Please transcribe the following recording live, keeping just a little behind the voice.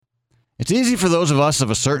It's easy for those of us of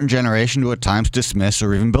a certain generation to at times dismiss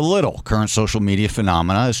or even belittle current social media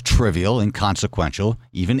phenomena as trivial, inconsequential,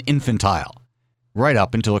 even infantile, right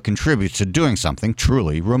up until it contributes to doing something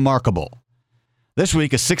truly remarkable. This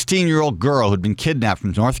week, a 16-year-old girl who'd been kidnapped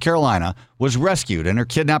from North Carolina was rescued and her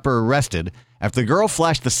kidnapper arrested after the girl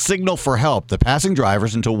flashed the signal for help to passing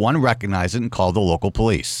drivers until one recognized it and called the local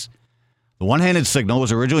police. The one-handed signal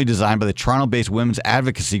was originally designed by the Toronto-based women's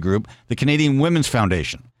advocacy group, the Canadian Women's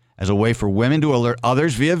Foundation, as a way for women to alert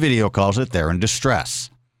others via video calls that they're in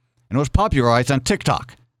distress. And it was popularized on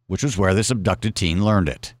TikTok, which was where this abducted teen learned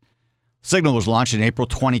it. Signal was launched in April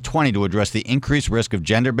 2020 to address the increased risk of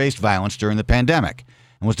gender-based violence during the pandemic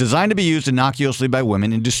and was designed to be used innocuously by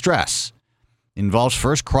women in distress. It involves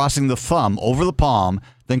first crossing the thumb over the palm,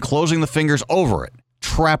 then closing the fingers over it,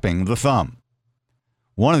 trapping the thumb.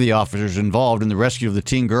 One of the officers involved in the rescue of the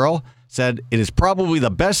teen girl said, "It is probably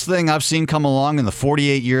the best thing I've seen come along in the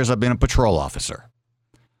 48 years I've been a patrol officer."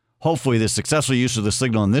 Hopefully, the successful use of the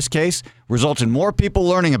signal in this case results in more people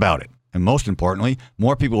learning about it, and most importantly,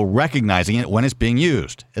 more people recognizing it when it's being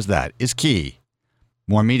used, as that is key.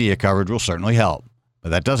 More media coverage will certainly help, but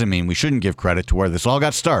that doesn't mean we shouldn't give credit to where this all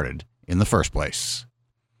got started in the first place.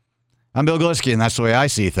 I'm Bill Glisky, and that's the way I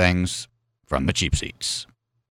see things from the cheap seats.